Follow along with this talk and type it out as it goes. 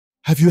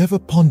Have you ever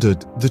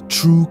pondered the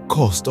true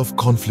cost of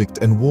conflict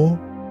and war?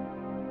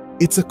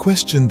 It's a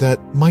question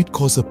that might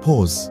cause a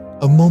pause,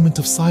 a moment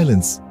of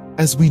silence,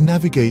 as we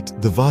navigate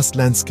the vast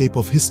landscape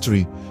of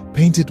history,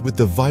 painted with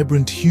the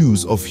vibrant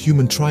hues of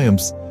human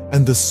triumphs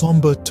and the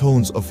somber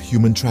tones of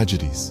human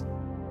tragedies.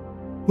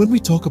 When we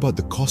talk about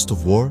the cost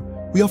of war,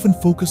 we often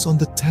focus on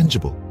the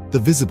tangible, the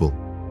visible.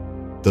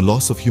 The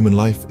loss of human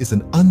life is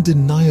an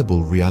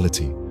undeniable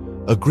reality,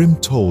 a grim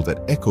toll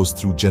that echoes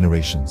through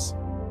generations.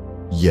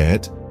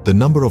 Yet, the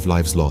number of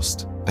lives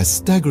lost, as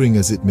staggering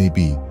as it may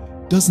be,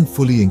 doesn't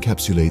fully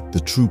encapsulate the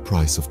true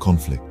price of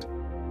conflict.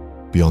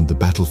 Beyond the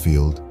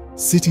battlefield,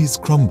 cities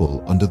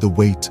crumble under the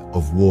weight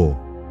of war.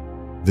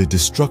 The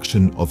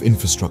destruction of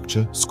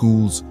infrastructure,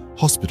 schools,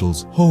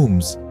 hospitals,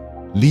 homes,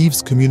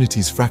 leaves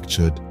communities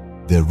fractured,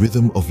 their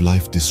rhythm of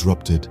life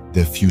disrupted,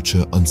 their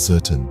future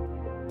uncertain.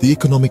 The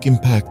economic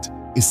impact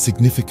is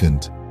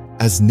significant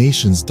as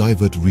nations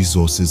divert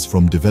resources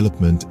from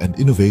development and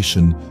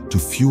innovation to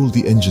fuel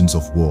the engines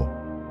of war.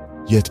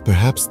 Yet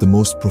perhaps the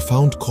most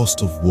profound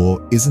cost of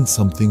war isn't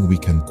something we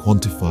can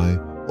quantify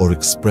or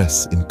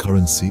express in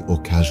currency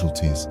or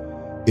casualties.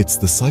 It's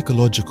the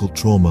psychological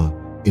trauma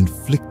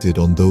inflicted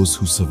on those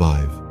who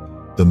survive,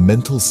 the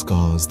mental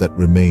scars that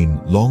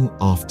remain long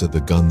after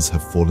the guns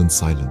have fallen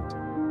silent.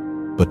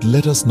 But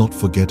let us not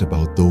forget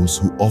about those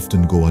who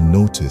often go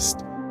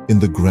unnoticed in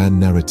the grand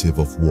narrative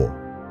of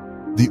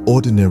war. The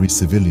ordinary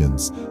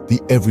civilians, the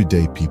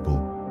everyday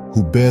people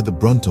who bear the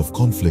brunt of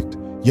conflict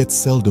yet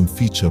seldom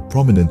feature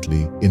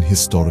prominently in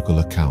historical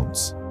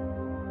accounts.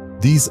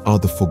 These are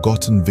the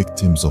forgotten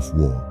victims of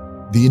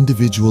war, the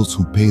individuals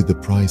who pay the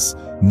price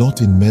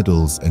not in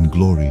medals and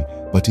glory,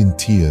 but in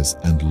tears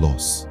and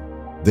loss.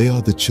 They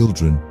are the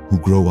children who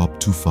grow up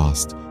too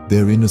fast,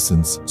 their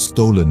innocence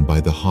stolen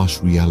by the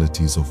harsh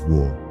realities of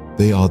war.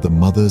 They are the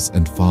mothers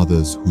and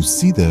fathers who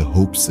see their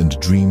hopes and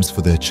dreams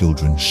for their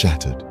children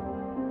shattered.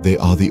 They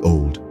are the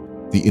old,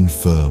 the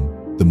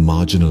infirm, the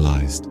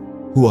marginalized,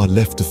 who are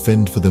left to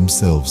fend for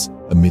themselves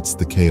amidst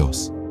the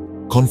chaos.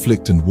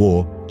 Conflict and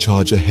war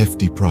charge a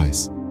hefty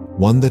price,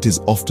 one that is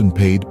often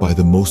paid by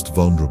the most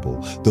vulnerable,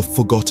 the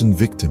forgotten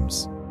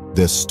victims.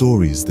 Their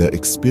stories, their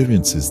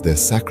experiences, their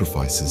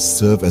sacrifices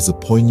serve as a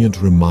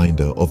poignant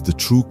reminder of the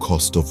true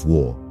cost of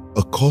war,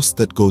 a cost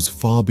that goes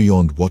far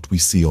beyond what we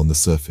see on the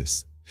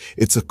surface.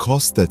 It's a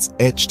cost that's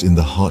etched in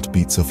the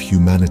heartbeats of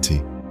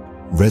humanity,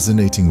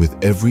 resonating with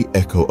every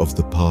echo of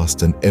the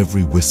past and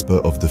every whisper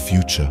of the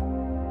future.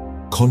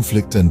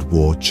 Conflict and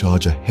war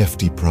charge a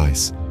hefty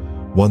price,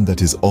 one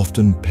that is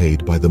often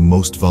paid by the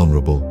most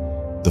vulnerable,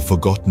 the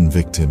forgotten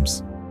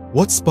victims.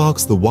 What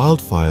sparks the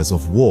wildfires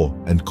of war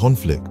and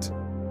conflict?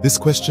 This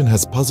question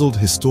has puzzled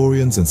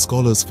historians and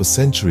scholars for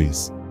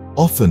centuries.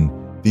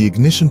 Often, the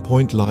ignition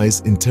point lies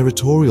in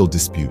territorial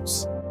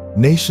disputes.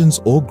 Nations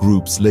or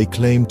groups lay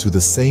claim to the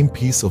same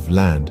piece of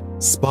land,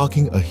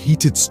 sparking a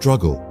heated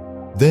struggle.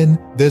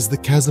 Then there's the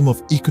chasm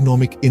of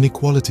economic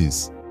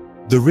inequalities.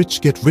 The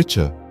rich get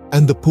richer,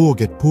 and the poor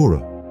get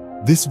poorer.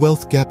 This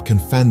wealth gap can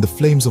fan the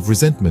flames of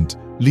resentment,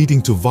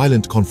 leading to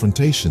violent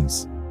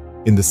confrontations.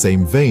 In the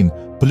same vein,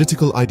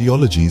 political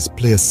ideologies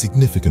play a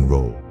significant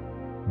role.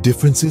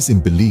 Differences in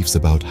beliefs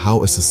about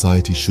how a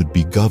society should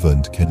be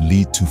governed can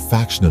lead to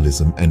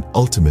factionalism and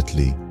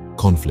ultimately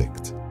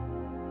conflict.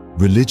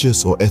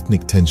 Religious or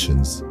ethnic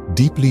tensions,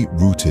 deeply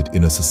rooted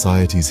in a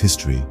society's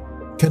history,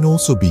 can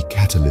also be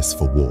catalysts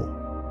for war.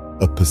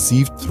 A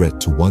perceived threat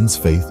to one's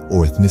faith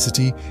or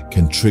ethnicity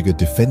can trigger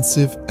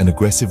defensive and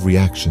aggressive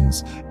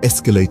reactions,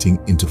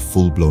 escalating into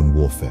full-blown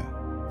warfare.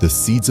 The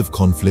seeds of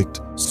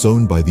conflict,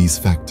 sown by these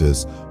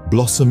factors,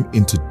 blossom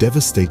into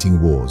devastating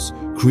wars,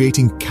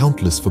 creating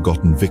countless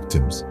forgotten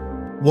victims.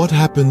 What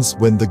happens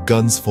when the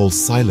guns fall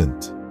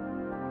silent?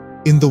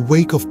 In the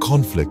wake of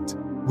conflict,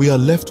 we are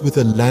left with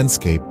a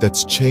landscape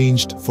that's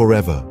changed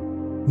forever,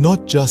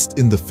 not just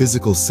in the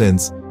physical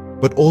sense,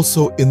 but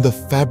also in the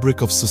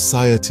fabric of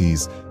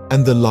societies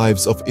and the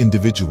lives of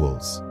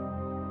individuals.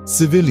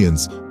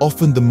 Civilians,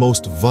 often the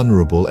most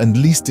vulnerable and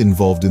least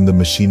involved in the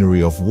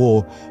machinery of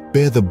war,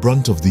 bear the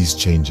brunt of these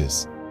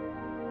changes.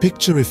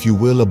 Picture, if you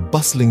will, a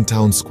bustling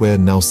town square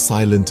now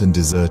silent and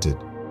deserted.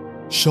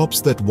 Shops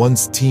that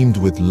once teemed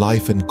with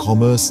life and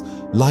commerce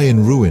lie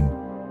in ruin.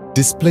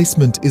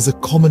 Displacement is a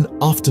common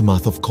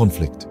aftermath of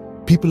conflict.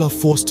 People are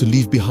forced to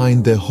leave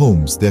behind their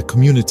homes, their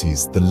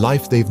communities, the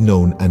life they've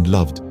known and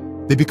loved.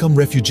 They become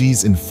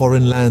refugees in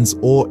foreign lands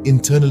or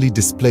internally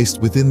displaced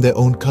within their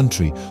own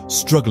country,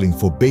 struggling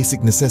for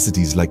basic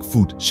necessities like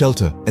food,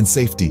 shelter, and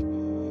safety.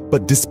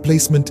 But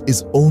displacement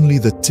is only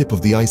the tip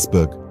of the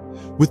iceberg.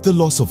 With the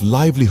loss of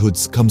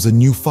livelihoods comes a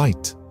new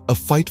fight, a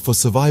fight for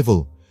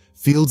survival.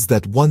 Fields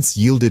that once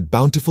yielded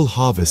bountiful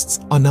harvests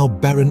are now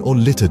barren or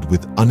littered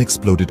with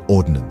unexploded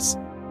ordnance.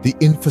 The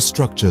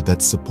infrastructure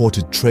that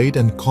supported trade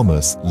and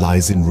commerce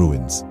lies in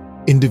ruins.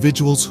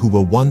 Individuals who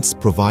were once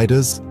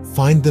providers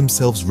find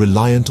themselves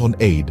reliant on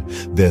aid,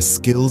 their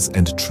skills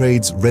and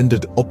trades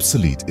rendered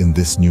obsolete in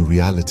this new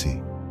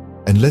reality.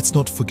 And let's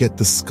not forget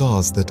the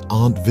scars that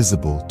aren't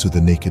visible to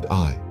the naked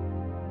eye.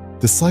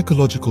 The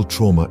psychological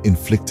trauma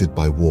inflicted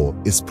by war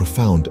is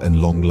profound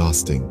and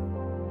long-lasting.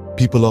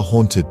 People are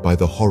haunted by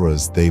the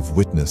horrors they've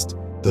witnessed,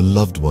 the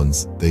loved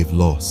ones they've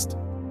lost.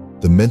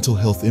 The mental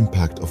health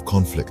impact of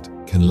conflict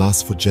can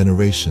last for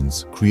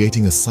generations,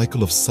 creating a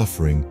cycle of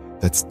suffering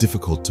that's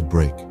difficult to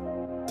break.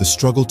 The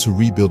struggle to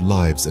rebuild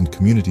lives and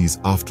communities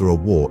after a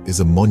war is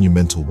a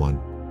monumental one.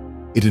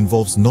 It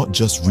involves not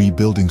just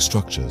rebuilding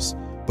structures,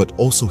 but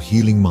also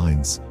healing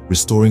minds,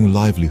 restoring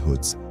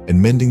livelihoods,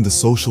 and mending the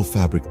social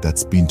fabric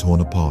that's been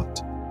torn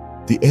apart.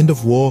 The end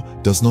of war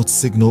does not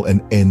signal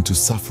an end to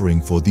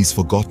suffering for these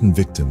forgotten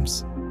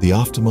victims. The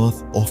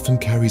aftermath often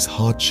carries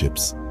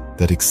hardships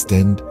that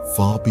extend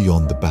far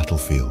beyond the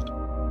battlefield.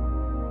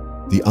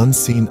 The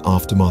unseen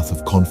aftermath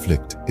of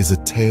conflict is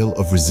a tale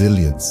of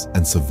resilience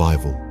and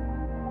survival,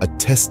 a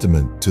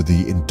testament to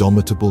the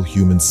indomitable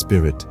human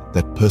spirit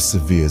that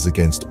perseveres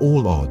against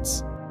all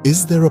odds.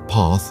 Is there a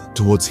path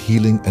towards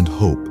healing and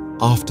hope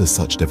after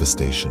such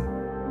devastation?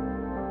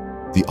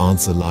 The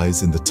answer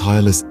lies in the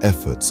tireless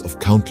efforts of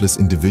countless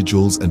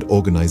individuals and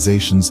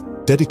organizations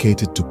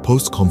dedicated to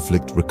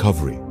post-conflict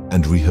recovery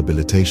and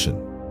rehabilitation.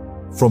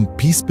 From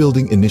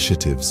peace-building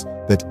initiatives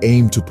that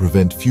aim to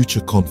prevent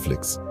future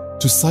conflicts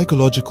to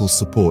psychological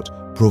support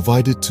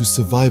provided to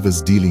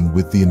survivors dealing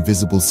with the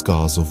invisible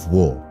scars of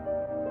war.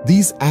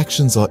 These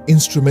actions are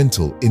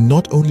instrumental in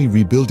not only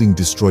rebuilding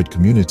destroyed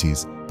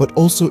communities, but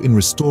also in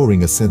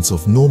restoring a sense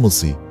of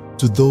normalcy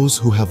to those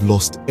who have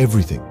lost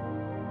everything.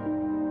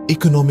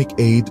 Economic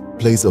aid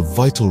plays a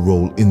vital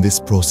role in this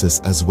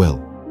process as well.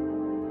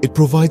 It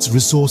provides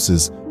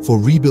resources for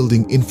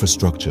rebuilding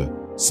infrastructure,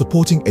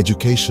 supporting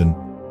education,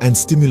 and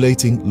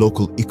stimulating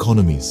local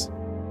economies.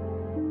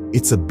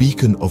 It's a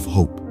beacon of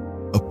hope,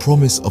 a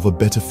promise of a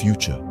better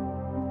future.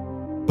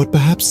 But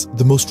perhaps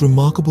the most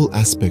remarkable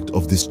aspect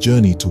of this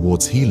journey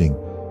towards healing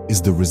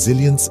is the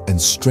resilience and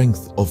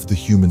strength of the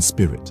human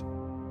spirit.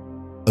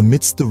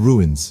 Amidst the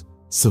ruins,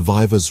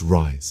 survivors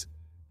rise,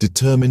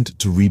 determined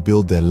to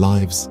rebuild their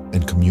lives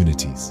and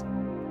communities.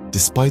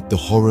 Despite the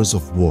horrors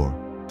of war,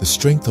 the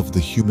strength of the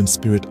human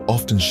spirit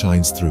often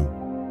shines through,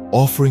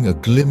 offering a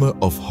glimmer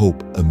of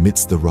hope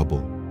amidst the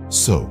rubble.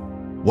 So,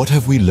 what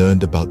have we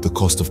learned about the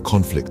cost of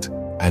conflict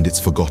and its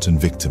forgotten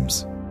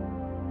victims?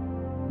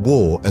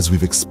 War, as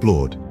we've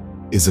explored,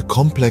 is a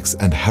complex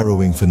and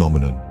harrowing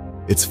phenomenon.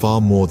 It's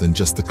far more than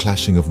just the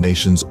clashing of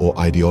nations or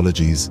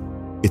ideologies.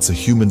 It's a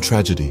human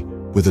tragedy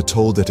with a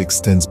toll that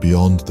extends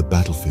beyond the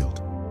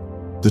battlefield.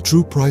 The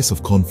true price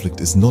of conflict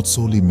is not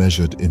solely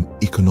measured in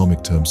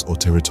economic terms or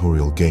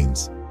territorial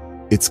gains.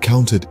 It's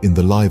counted in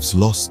the lives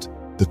lost,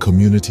 the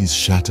communities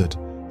shattered,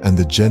 and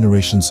the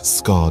generations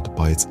scarred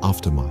by its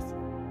aftermath.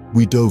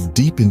 We dove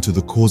deep into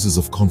the causes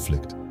of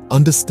conflict,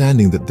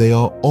 understanding that they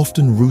are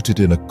often rooted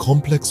in a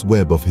complex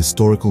web of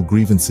historical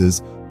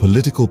grievances,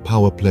 political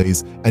power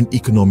plays, and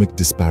economic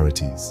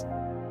disparities.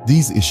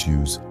 These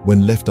issues,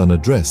 when left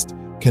unaddressed,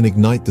 can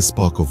ignite the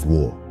spark of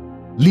war,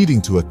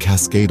 leading to a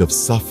cascade of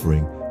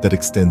suffering that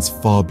extends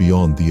far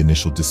beyond the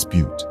initial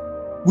dispute.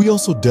 We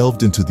also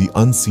delved into the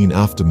unseen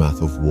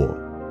aftermath of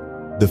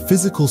war. The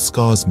physical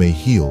scars may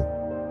heal,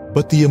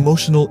 but the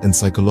emotional and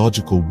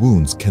psychological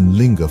wounds can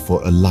linger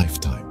for a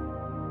lifetime.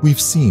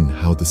 We've seen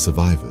how the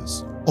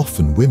survivors,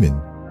 often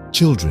women,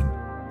 children,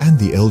 and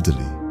the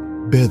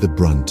elderly, bear the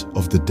brunt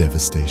of the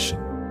devastation.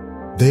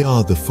 They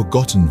are the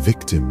forgotten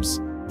victims,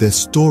 their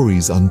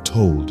stories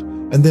untold,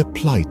 and their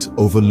plight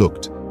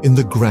overlooked in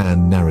the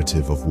grand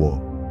narrative of war.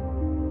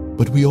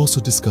 But we also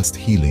discussed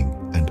healing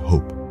and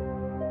hope.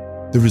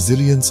 The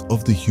resilience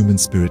of the human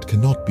spirit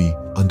cannot be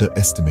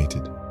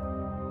underestimated.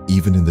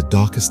 Even in the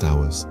darkest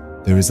hours,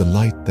 there is a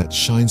light that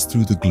shines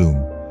through the gloom,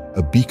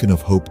 a beacon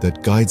of hope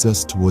that guides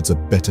us towards a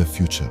better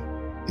future.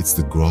 It's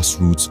the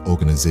grassroots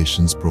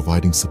organizations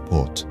providing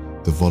support,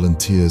 the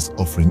volunteers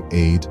offering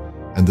aid,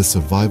 and the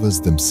survivors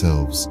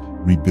themselves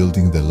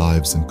rebuilding their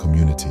lives and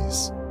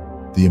communities.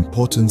 The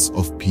importance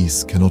of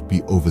peace cannot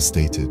be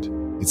overstated.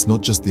 It's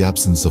not just the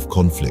absence of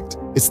conflict,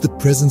 it's the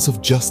presence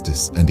of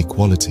justice and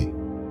equality.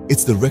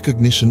 It's the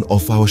recognition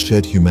of our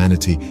shared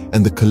humanity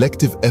and the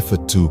collective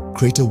effort to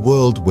create a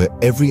world where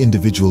every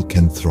individual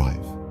can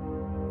thrive.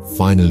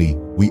 Finally,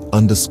 we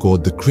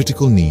underscored the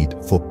critical need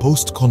for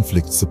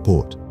post-conflict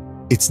support.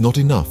 It's not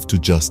enough to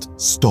just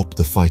stop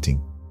the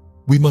fighting.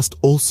 We must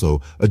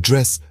also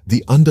address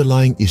the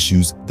underlying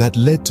issues that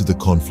led to the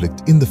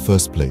conflict in the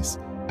first place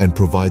and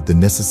provide the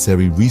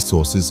necessary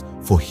resources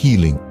for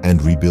healing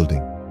and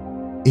rebuilding.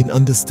 In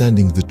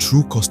understanding the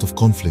true cost of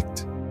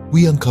conflict,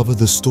 we uncover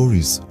the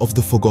stories of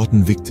the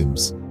forgotten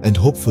victims and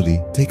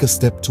hopefully take a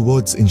step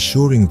towards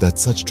ensuring that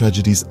such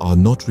tragedies are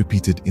not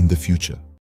repeated in the future.